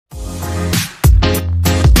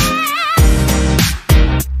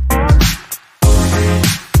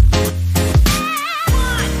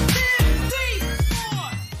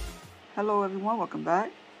everyone, welcome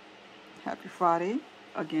back. Happy Friday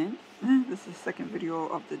again. This is the second video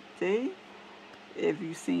of the day. If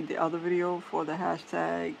you've seen the other video for the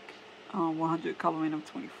hashtag 100 coloring of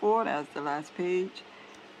 24, that's the last page.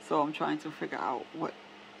 So I'm trying to figure out what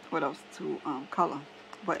else to color.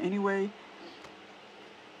 But anyway,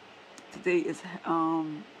 today is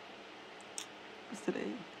what's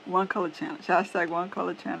today? One Color Challenge. Hashtag One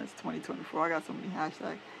Color Challenge 2024. I got so many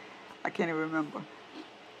hashtags I can't even remember.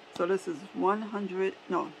 So this is 100,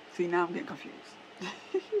 no, see now I'm getting confused.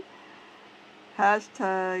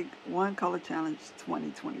 Hashtag One Color Challenge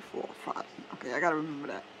 2024 Friday. Okay, I gotta remember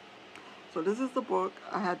that. So this is the book.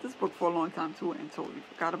 I had this book for a long time too and totally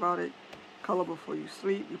forgot about it. Color Before You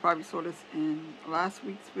Sleep. You probably saw this in last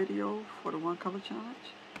week's video for the One Color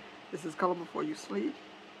Challenge. This is Color Before You Sleep.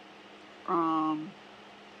 Supposed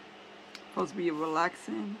to be a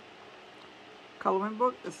relaxing coloring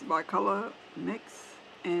book. This is by Color Mix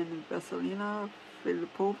and Vasilina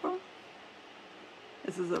Filipova.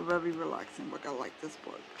 This is a very relaxing book. I like this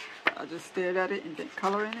book. I just stared at it and didn't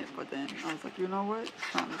color in it, but then I was like, you know what? It's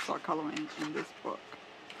time to start coloring in this book.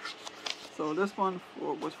 So this one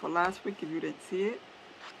was for last week if you didn't see it.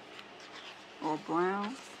 Or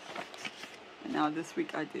brown. And now this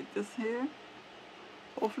week I did this here.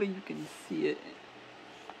 Hopefully you can see it.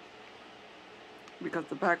 Because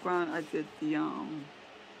the background I did the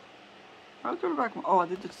I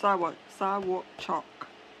did the sidewalk chalk.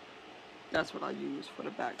 That's what I used for the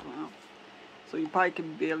background. So you probably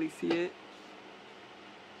can barely see it.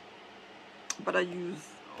 But I use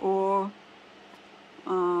all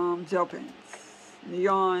gel pens.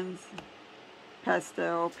 Neons,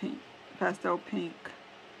 pastel pink,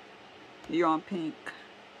 neon pink.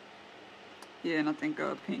 Yeah, and I think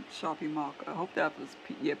a pink Sharpie marker. I hope that was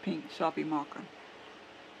pink. Yeah, pink Sharpie marker.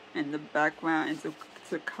 And the background, and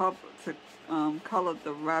to color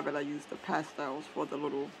the rabbit, I used the pastels for the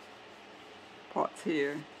little parts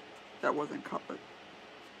here that wasn't colored.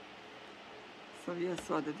 So yeah,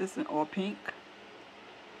 so I did this in all pink.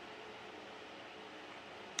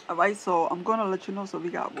 Alright, so I'm gonna let you know. So we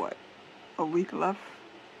got what, a week left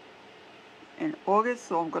in August.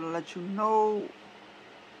 So I'm gonna let you know.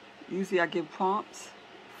 Usually I give prompts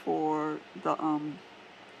for the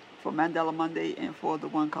for Mandela Monday and for the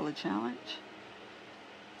One Color Challenge.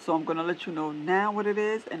 So I'm gonna let you know now what it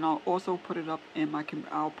is, and I'll also put it up in my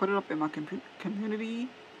community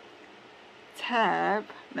tab.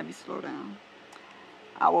 Let me slow down.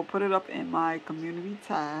 I will put it up in my community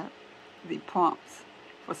tab, the prompts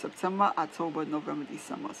for September, October, November,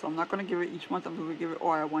 December. So I'm not gonna give it each month. I'm gonna give it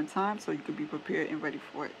all at one time so you can be prepared and ready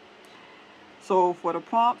for it. So for the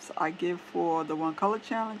prompts, I give for the One Color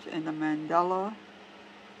Challenge and the Mandela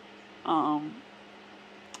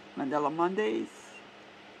Mondays.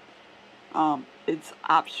 It's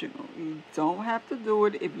optional. You don't have to do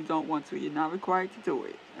it if you don't want to. You're not required to do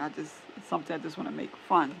it. It's something I just want to make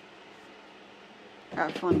fun.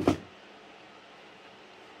 Have fun.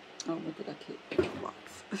 Oh, what did I kick in the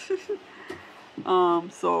box?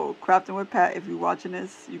 So Crafting with Pat, if you're watching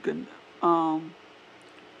this, you can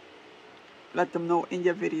let them know in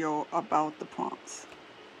your video about the prompts.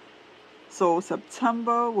 So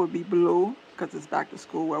September will be blue because it's back to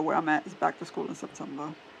school. Where I'm at is back to school in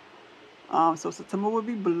September. So September will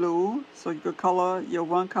be blue. So you could color your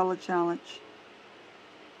One Color Challenge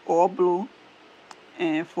all blue.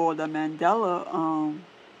 And for the Mandela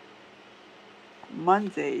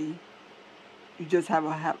Monday, you just have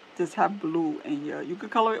blue in your. You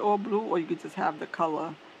could color it all blue, or you could just have the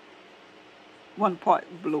color one part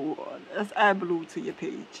blue. Let's add blue to your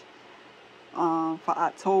page. For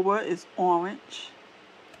October is orange.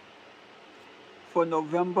 For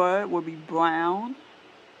November will be brown.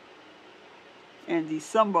 And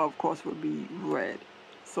December, of course, will be red.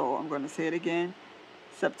 So I'm going to say it again.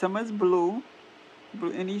 September is blue.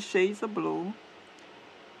 Any shades of blue.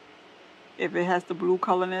 If it has the blue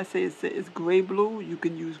color in it, say it's gray blue, you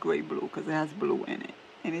can use gray blue because it has blue in it.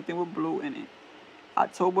 Anything with blue in it.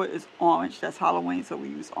 October is orange. That's Halloween, so we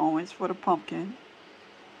use orange for the pumpkin.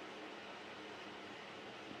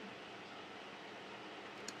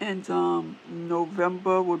 And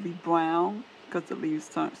November will be brown because the leaves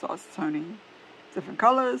starts turning different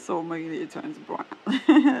colors, so maybe it turns brown.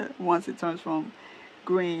 Once it turns from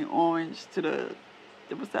green, orange to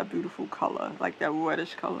what's that beautiful color, like that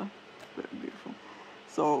reddish color. Very beautiful.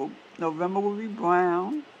 So November will be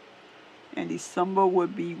brown, and December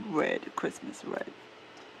would be red, Christmas red.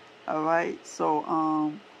 Alright, so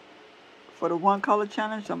for the One Color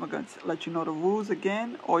Challenge, I'm going to let you know the rules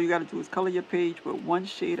again. All you got to do is color your page with one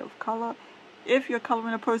shade of color. If you're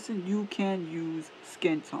coloring a person, you can use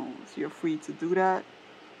skin tones. You're free to do that.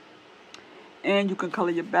 And you can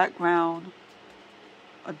color your background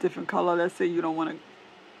a different color. Let's say you don't want to,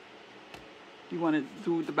 you want to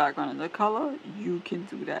do the background another color, you can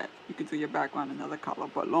do that. You can do your background another color,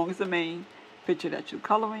 but as long as the main picture that you're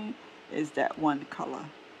coloring is that one color.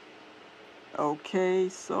 Okay,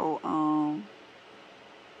 so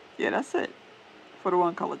yeah, that's it for the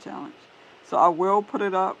one color challenge. So I will put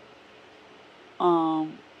it up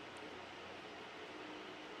on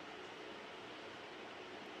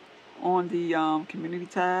the community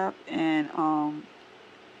tab, and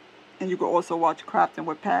you can also watch Crafting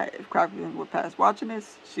with Pat. If Crafting with Pat is watching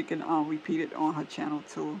this, she can repeat it on her channel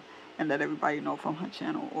too, and let everybody know from her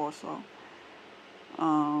channel also.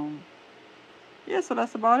 Yeah, so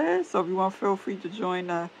that's about it. So if you want, feel free to join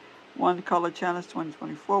the One Color Challenge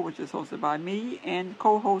 2024, which is hosted by me, and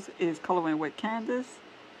co-host is Coloring with Candace.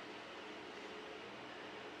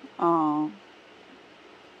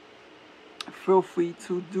 Feel free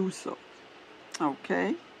to do so.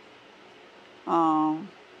 Okay. Yeah,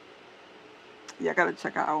 I gotta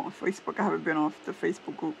check her out on Facebook. I haven't been on the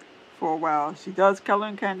Facebook group for a while. She does,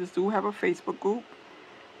 Coloring Candace do have a Facebook group.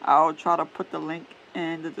 I'll try to put the link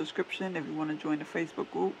in the description if you want to join the Facebook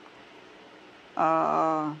group.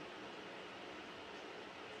 Yeah,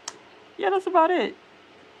 that's about it.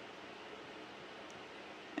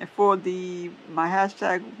 And for my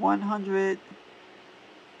hashtag 100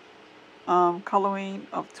 coloring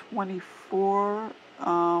of 24,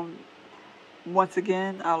 once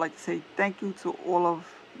again, I'd like to say thank you to all of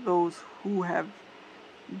those who have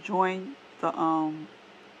joined the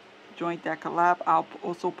joined that collab. I'll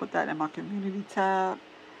also put that in my community tab.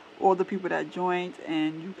 All the people that joined,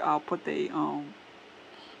 and I'll put they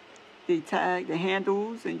tag, the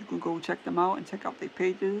handles, and you can go check them out and check out their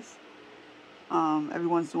pages.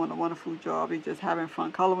 Everyone's doing a wonderful job. They're just having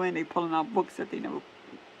fun coloring. They're pulling out books that they never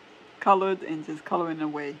colored and just coloring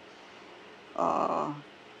away.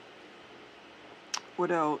 What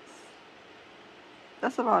else?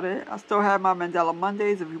 That's about it. I still have my Mandela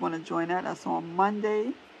Mondays. If you want to join that, that's on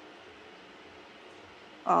Monday.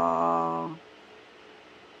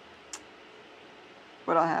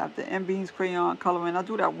 What I have, the M Beans crayon coloring. I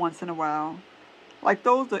do that once in a while. Like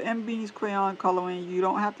those, the M Beans crayon coloring, you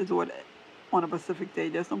don't have to do it on a specific day.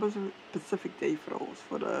 There's no specific day for those.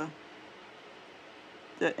 For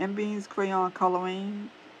the M Beans crayon coloring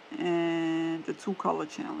and the 2-color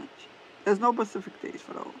challenge. There's no specific days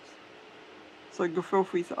for those. So you can feel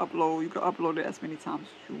free to upload. You can upload it as many times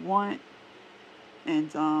as you want.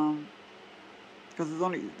 And because it's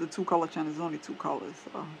only the 2-color challenge is only 2 colors.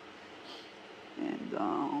 So. And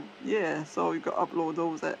yeah, so you can upload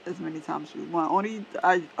those as many times as you want.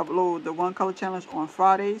 I upload the 1-color challenge on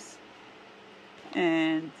Fridays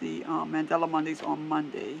and the Mandela Mondays on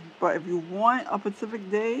Monday. But if you want a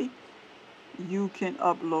specific day, you can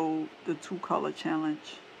upload the 2-color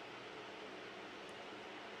challenge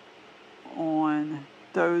on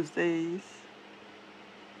Thursdays.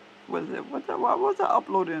 What was I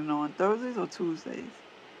uploading on? Thursdays or Tuesdays?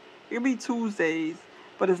 It could be Tuesdays,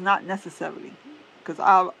 but it's not necessarily, because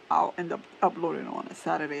I'll end up uploading on a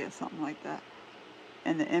Saturday or something like that.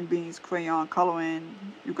 And the M Beans crayon coloring,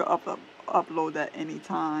 you can upload that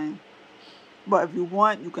anytime. But if you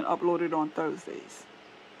want, you can upload it on Thursdays.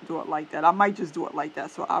 Do it like that. I might just do it like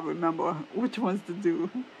that so I remember which ones to do.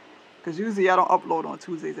 Because usually I don't upload on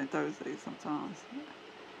Tuesdays and Thursdays sometimes.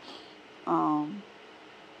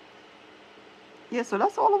 Yeah, so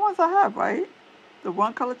that's all the ones I have, right? The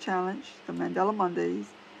 1-color challenge, the Mandela Mondays,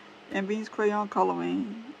 M Beans crayon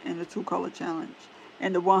coloring, and the 2-color challenge.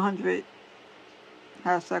 And the 100,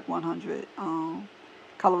 hashtag 100,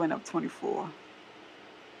 coloring of 24.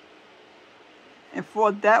 And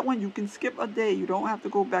for that one, you can skip a day. You don't have to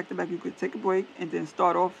go back to back. You could take a break and then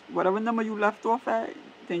start off whatever number you left off at.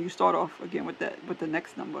 Then you start off again with the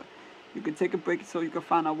next number. You can take a break so you can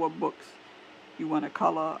find out what books you want to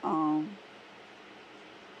color.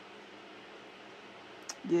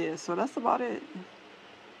 Yeah, so that's about it.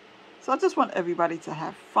 So I just want everybody to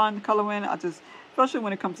have fun coloring. Especially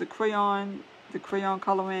when it comes to the crayon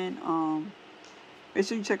coloring. Make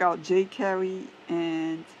sure you check out J. Carey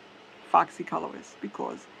and Foxy Colorist,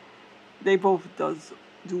 because they both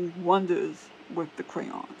do wonders with the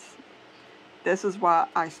crayons. This is why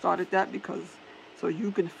I started that, because so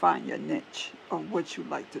you can find your niche of what you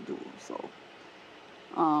like to do. So,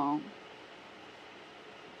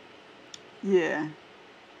 yeah.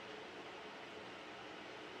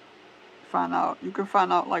 You can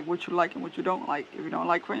find out like what you like and what you don't like. If you don't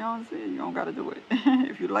like crayons, you don't gotta do it.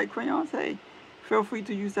 If you like crayons, hey, feel free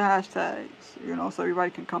to use the hashtags, so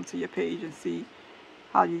everybody can come to your page and see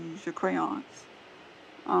how you use your crayons.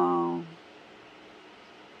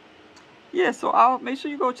 yeah, so I'll make sure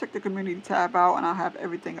you go check the community tab out, and I'll have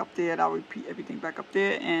everything up there, and I'll repeat everything back up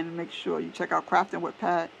there, and make sure you check out Crafting with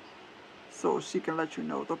Pat, so she can let you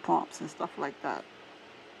know the prompts and stuff like that.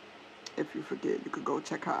 If you forget, you could go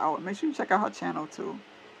check her out. Make sure you check out her channel too.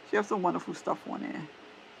 She has some wonderful stuff on there.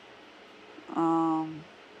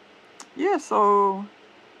 Yeah, so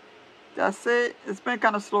that's it. It's been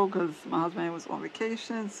kind of slow because my husband was on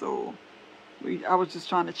vacation, so I was just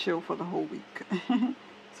trying to chill for the whole week.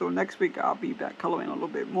 So next week I'll be back coloring a little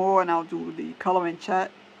bit more, and I'll do the coloring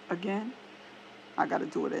chat again. I gotta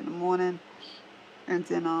do it in the morning, and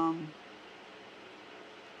then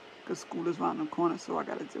because school is around the corner, so I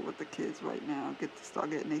gotta deal with the kids right now. Start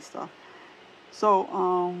getting their stuff.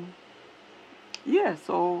 So yeah.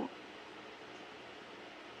 So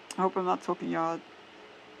I hope I'm not talking y'all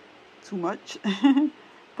too much.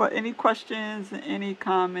 But any questions, any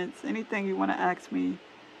comments, anything you want to ask me,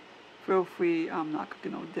 feel free. I'm not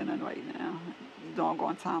cooking no dinner right now.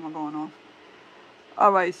 Doggone time I'm going off.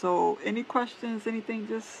 Alright, so any questions, anything,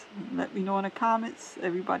 just let me know in the comments.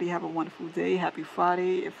 Everybody have a wonderful day. Happy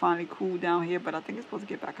Friday. It finally cooled down here, but I think it's supposed to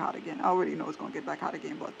get back hot again. I already know it's going to get back hot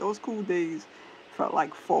again, but those cool days felt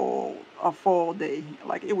like a fall day.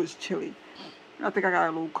 Like it was chilly. I think I got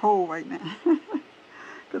a little cold right now.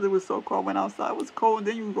 Because it was so cold. When outside it was cold,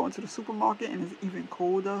 then you go into the supermarket and it's even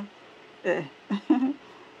colder. Eh.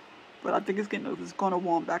 But I think it's going to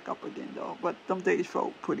warm back up again though. But them days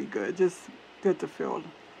felt pretty good. Just good to feel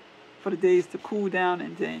for the days to cool down,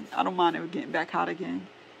 and then I don't mind it getting back hot again.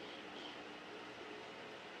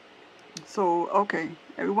 So, okay.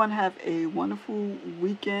 Everyone have a wonderful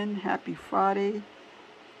weekend. Happy Friday.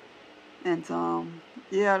 And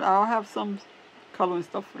yeah, I'll have some coloring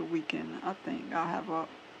stuff for the weekend. I think I'll have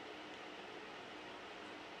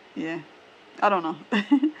yeah. I don't know.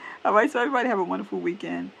 Alright, so everybody have a wonderful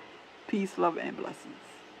weekend. Peace, love, and blessings.